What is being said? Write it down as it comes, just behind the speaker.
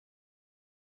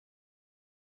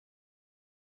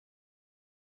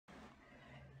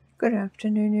Good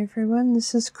afternoon everyone,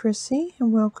 this is Chrissy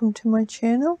and welcome to my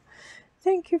channel.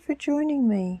 Thank you for joining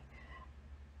me.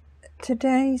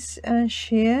 Today's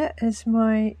share is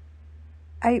my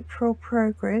April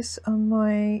progress on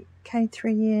my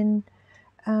K3n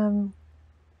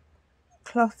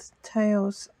Cloth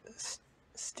Tales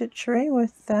stitchery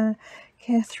with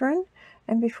K3n.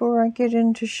 And before I get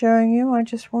into showing you, I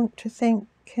just want to thank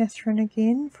K3n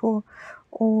again for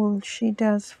all she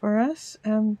does for us,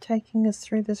 taking us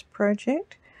through this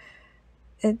project.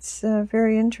 It's a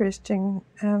very interesting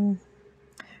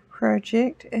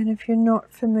project, and if you're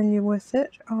not familiar with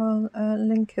it, I'll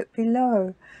link it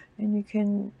below, and you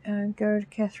can go to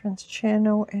K3n's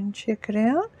channel and check it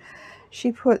out.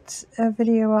 She puts a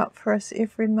video up for us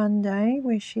every Monday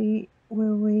where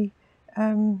we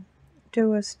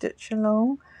do a stitch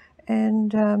along,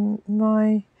 and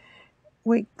my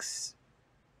week's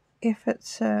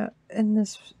efforts are in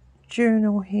this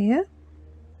journal here.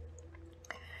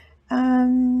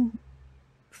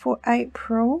 For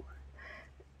April,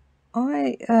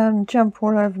 I jump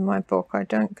all over my book. I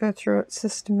don't go through it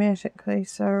systematically,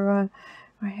 so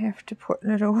I have to put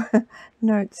little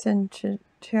notes in to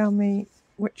tell me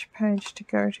which page to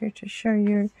go to show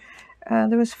you.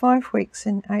 There was 5 weeks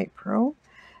in April,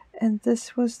 and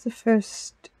this was the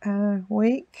first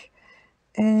week,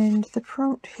 and the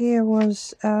prompt here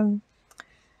was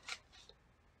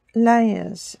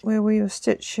layers, where we were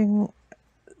stitching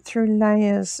through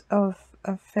layers of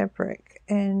fabric.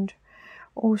 And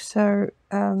also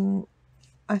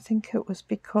I think it was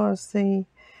because the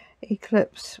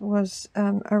eclipse was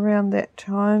around that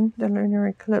time, the lunar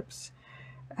eclipse,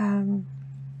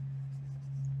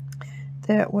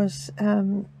 that was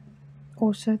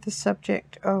also the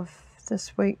subject of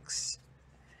this week's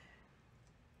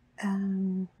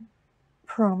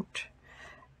prompt.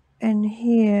 And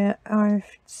here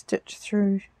I've stitched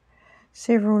through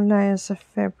several layers of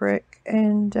fabric,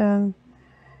 and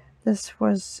this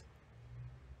was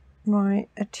my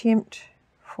attempt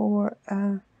for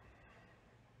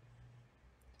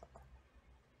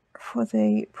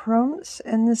the prompts.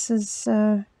 And this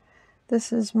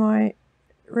is my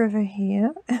river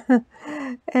here,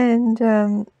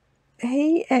 and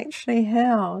he actually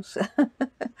howls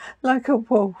like a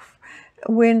wolf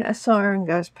when a siren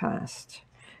goes past.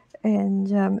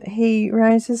 And he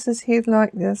raises his head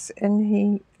like this and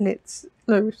he lets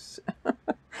loose.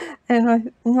 And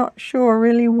I'm not sure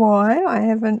really why. I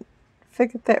haven't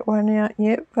figured that one out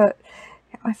yet, but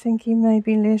I think he may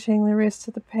be letting the rest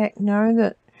of the pack know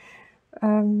that,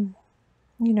 you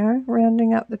know,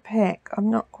 rounding up the pack. I'm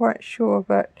not quite sure,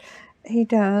 but he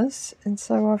does. And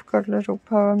so I've got a little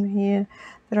poem here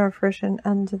that I've written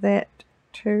under that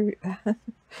to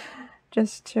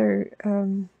just to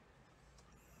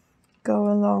go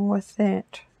along with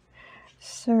that.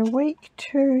 So week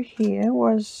 2 here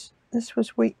was, this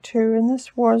was week 2, and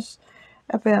this was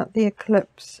about the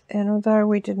eclipse. And although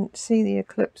we didn't see the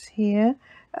eclipse here,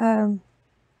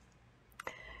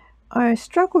 I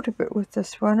struggled a bit with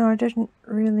this one. I didn't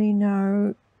really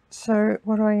know, so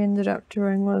what I ended up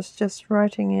doing was just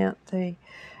writing out the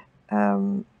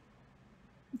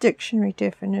dictionary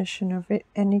definition of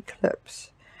an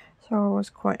eclipse. So I was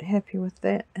quite happy with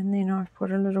that, and then I've put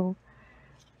a little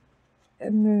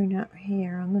moon up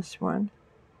here on this one.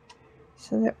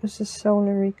 So that was the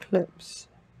solar eclipse.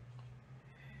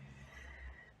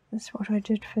 That's what I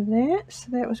did for that.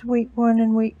 So that was week 1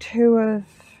 and week 2 of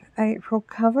April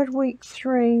covered. Week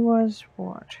 3 was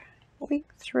what? Week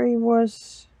 3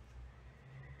 was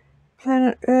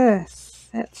planet Earth.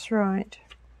 That's right.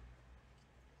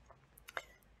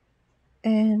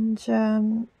 And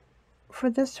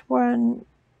for this one,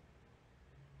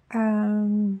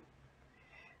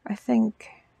 I think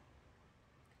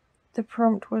the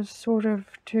prompt was sort of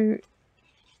to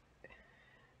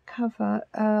cover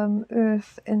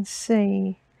earth and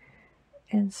sea.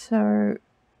 And so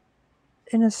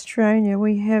in Australia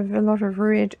we have a lot of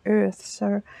red earth,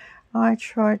 so I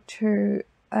tried to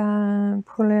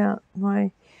pull out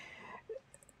my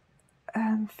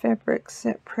fabrics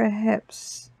that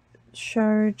perhaps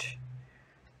showed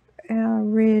our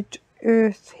red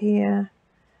earth here,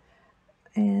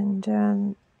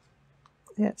 and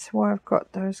that's why I've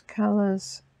got those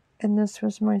colours. And this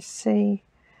was my sea.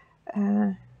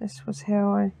 This was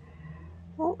how I,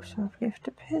 oops, I've left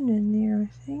a pin in there, I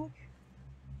think.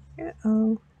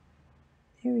 Uh-oh,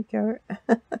 here we go.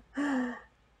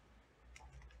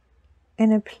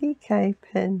 An applique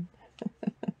pin.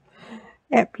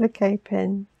 Applique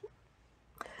pin.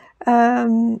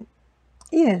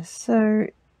 Yeah, so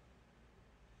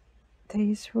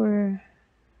these were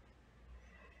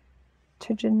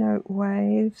to denote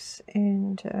waves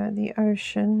and the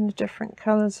ocean, the different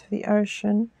colours of the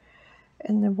ocean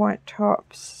and the white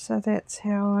tops. So that's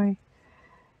how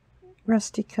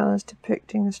rusty colours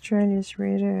depicting Australia's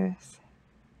red earth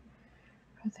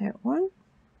for that one.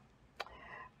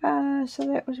 So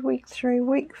that was week 3.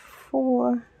 Week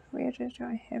 4, where did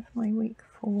I have my week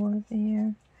 4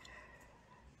 there?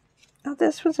 Oh,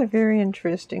 this was a very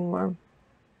interesting one.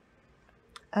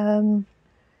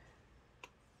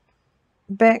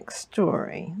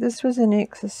 Backstory. This was an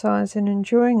exercise in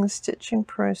enjoying the stitching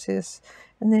process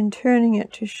and then turning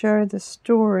it to show the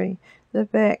story. The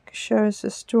back shows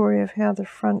the story of how the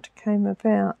front came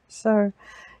about. So,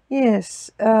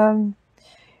 yes,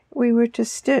 we were to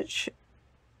stitch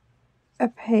a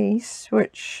piece,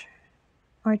 which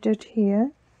I did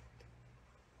here.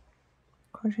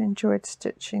 Quite enjoyed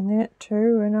stitching that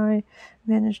too, and I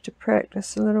managed to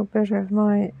practice a little bit of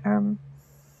my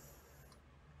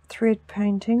thread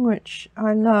painting, which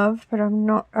I love, but I'm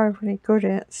not overly good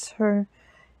at, so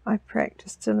I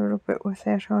practiced a little bit with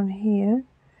that on here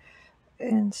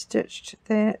and stitched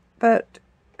that. But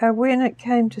when it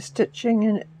came to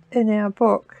stitching in our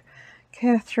book,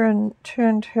 K3n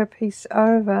turned her piece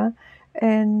over,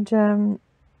 and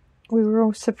we were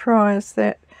all surprised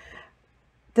that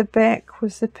the back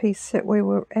was the piece that we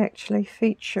were actually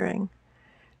featuring.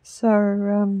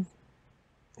 So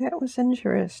that was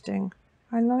interesting.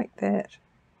 I like that.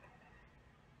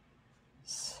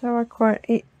 So I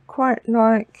quite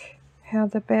like how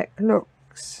the back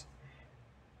looks,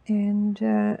 and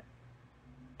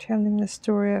telling the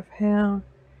story of how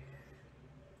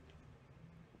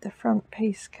the front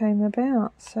piece came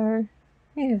about. So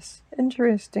yes,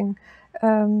 interesting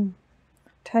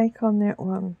take on that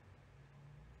one,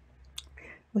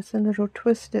 with a little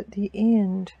twist at the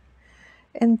end.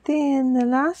 And then the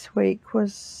last week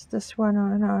was this one.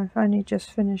 I know I've only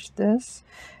just finished this.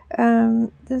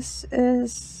 This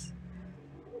is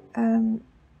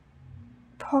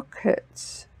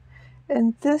pockets,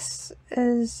 and this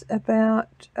is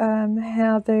about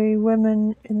how the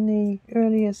women in the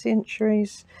earlier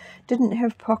centuries didn't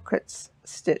have pockets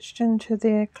stitched into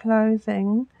their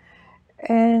clothing,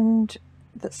 and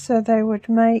so they would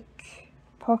make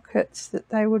pockets that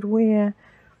they would wear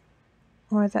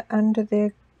either under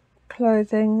their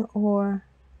clothing, or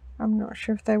I'm not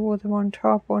sure if they wore them on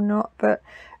top or not, but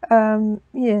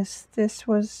yes, this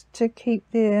was to keep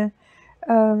their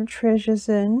treasures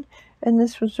in, and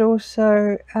this was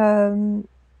also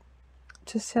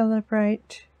to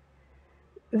celebrate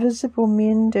visible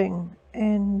mending,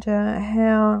 and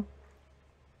how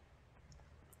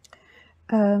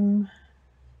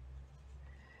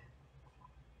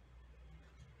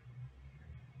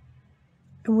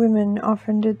women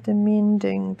often did the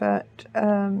mending, but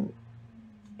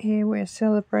here we're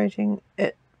celebrating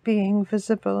it being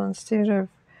visible instead of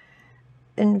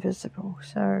invisible.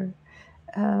 So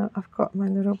I've got my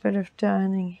little bit of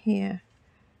darning here,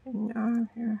 and I'm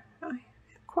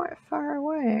quite far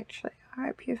away actually. I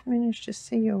hope you've managed to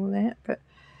see all that, but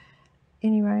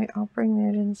anyway, I'll bring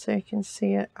that in so you can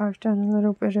see it. I've done a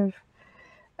little bit of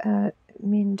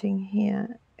mending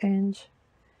here, and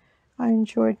I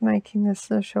enjoyed making this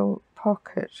little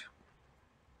pocket.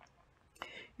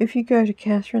 If you go to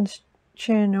K3n's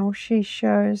channel, she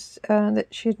shows that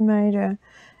she'd made a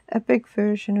big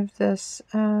version of this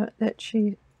that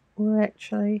she will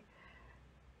actually,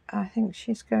 I think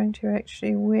she's going to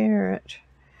actually wear it,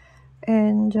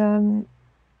 and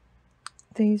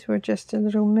these were just a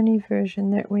little mini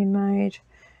version that we made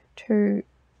to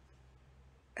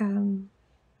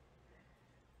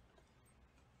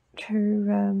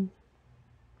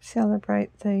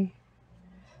celebrate the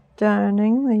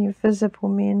darning, the visible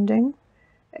mending,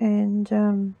 and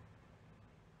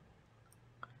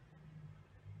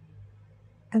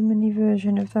a mini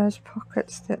version of those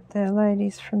pockets that the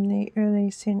ladies from the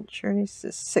early centuries, the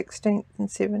 16th and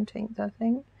 17th, I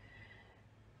think,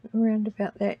 around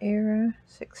about that era,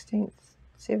 16th,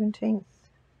 17th.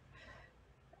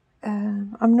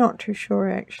 I'm not too sure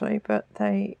actually, but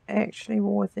they actually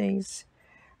wore these,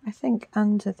 I think,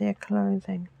 under their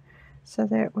clothing. So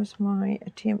that was my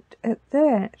attempt at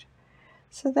that.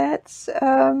 So that's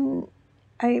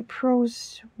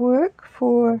April's work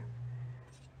for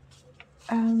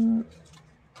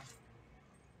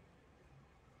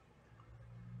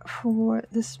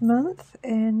this month,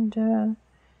 and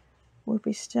we'll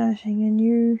be starting a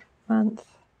new month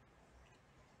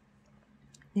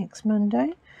next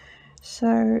Monday.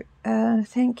 So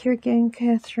thank you again,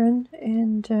 K3n,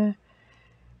 and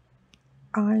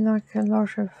I, like a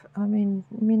lot of,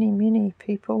 many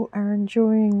people are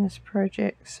enjoying this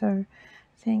project, so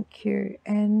Thank you,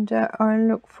 and I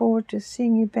look forward to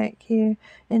seeing you back here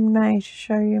in May to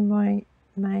show you my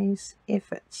maze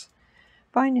efforts.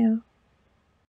 Bye now.